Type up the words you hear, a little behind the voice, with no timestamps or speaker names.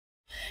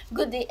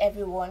Good day,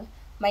 everyone.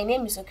 My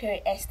name is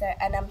Okere Esther,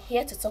 and I'm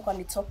here to talk on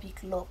the topic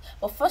love.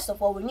 But first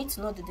of all, we need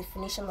to know the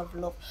definition of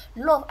love.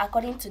 Love,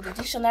 according to the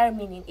dictionary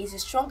meaning, is a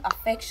strong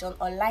affection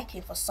or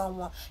liking for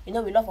someone. We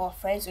love our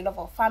friends, we love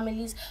our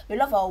families, we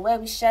love our well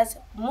wishers,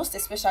 most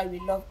especially,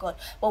 we love God.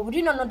 But we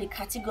do not know the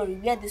category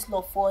where this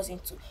love falls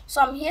into.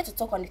 So I'm here to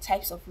talk on the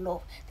types of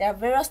love. There are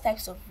various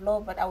types of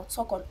love, but I will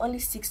talk on only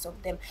 6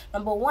 of them.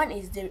 Number one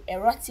is the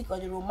erotic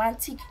or the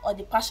romantic or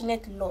the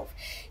passionate love.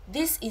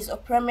 This is a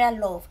premier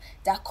love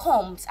that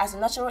comes as a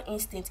natural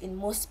instinct in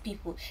most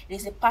people. It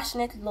is a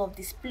passionate love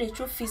displayed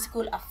through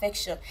physical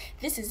affection.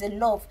 This is a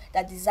love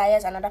that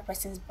desires another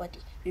person's body.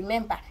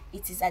 Remember,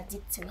 it is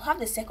addicting. We have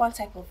the second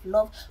type of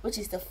love, which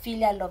is the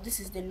filial love. This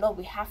is the love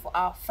we have for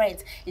our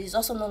friends. It is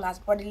also known as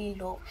brotherly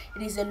love.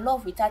 It is a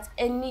love without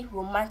any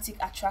romantic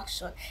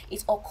attraction.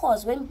 It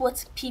occurs when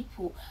both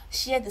people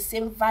share the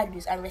same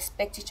values and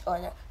respect each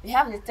other. We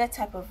have the third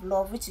type of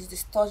love, which is the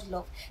storge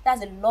love. That's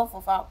the love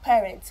of our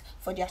parents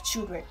for their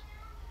children.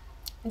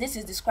 This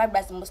is described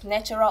as the most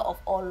natural of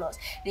all laws.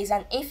 It is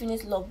an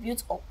infinite love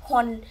built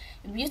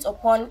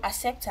upon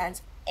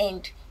acceptance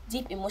and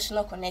deep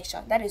emotional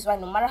connection. That is why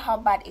no matter how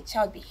bad a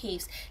child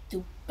behaves,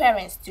 the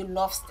parent still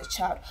loves the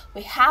child.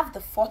 We have the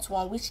fourth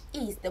one, which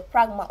is the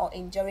pragma or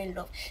enduring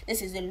love.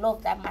 This is a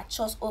love that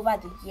matures over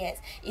the years.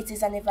 It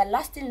is an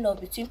everlasting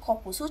love between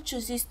couples who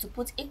chooses to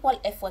put equal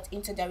effort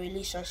into their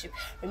relationship.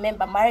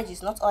 Remember, marriage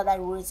is not all that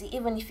rosy.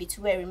 Even if it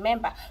were,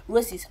 remember,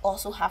 roses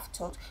also have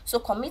thorns. So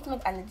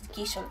commitment and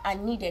dedication are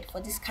needed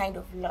for this kind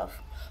of love.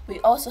 We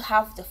also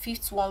have the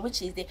fifth one,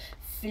 which is the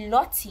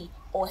philauti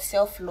or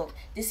self-love.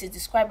 This is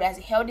described as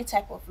a healthy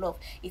type of love.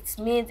 It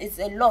means it's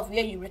a love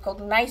where you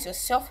recognize your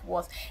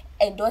self-worth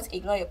and don't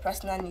ignore your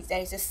personal needs.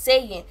 There is a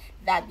saying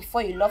that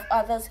before you love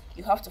others,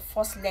 you have to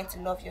first learn to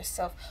love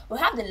yourself. We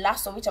have the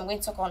last one, which I'm going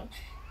to talk on,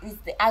 is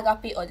the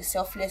agape or the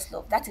selfless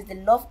love. That is the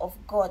love of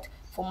God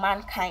for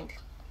mankind.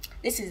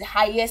 This is the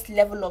highest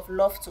level of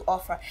love to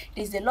offer.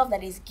 It is the love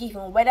that is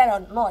given whether or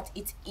not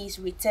it is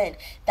returned.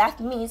 That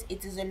means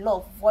it is a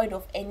love void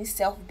of any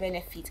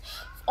self-benefit.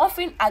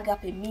 Offering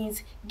agape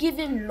means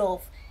giving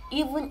love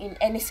even in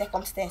any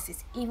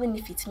circumstances, even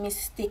if it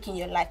means taking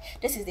your life.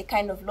 This is the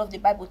kind of love the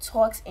Bible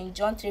talks in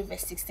John 3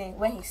 verse 16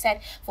 when he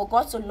said, "For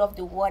God so loved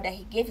the world that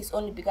he gave his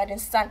only begotten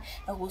son,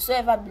 and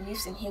whosoever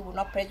believes in him will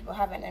not perish but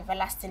have an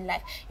everlasting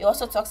life." He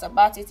also talks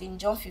about it in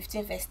John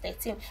 15 verse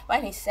 13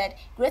 when he said,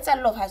 "Greater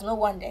love has no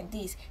one than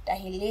this, that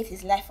he laid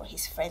his life for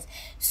his friends."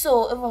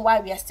 So even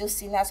while we are still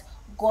sinners,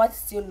 God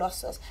still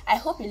loves us. I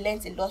hope you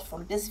learned a lot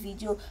from this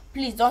video.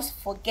 Please don't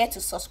forget to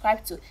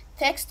subscribe to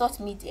Text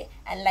Media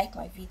and like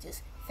my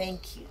videos.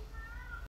 Thank you.